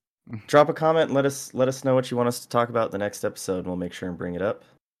 Drop a comment and let us know what you want us to talk about in the next episode, and we'll make sure and bring it up.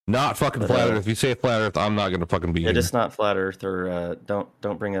 Not fucking flat Earth. If you say flat Earth, I'm not gonna fucking be here. Just not flat Earth, or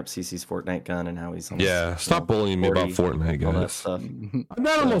don't bring up CC's Fortnite gun and how he's almost, stop bullying me about Fortnite, guys. All that stuff. I'm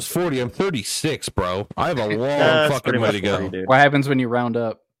not almost 40. I'm 36, bro. I have a long fucking way to go. What happens when you round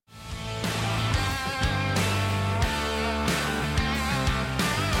up?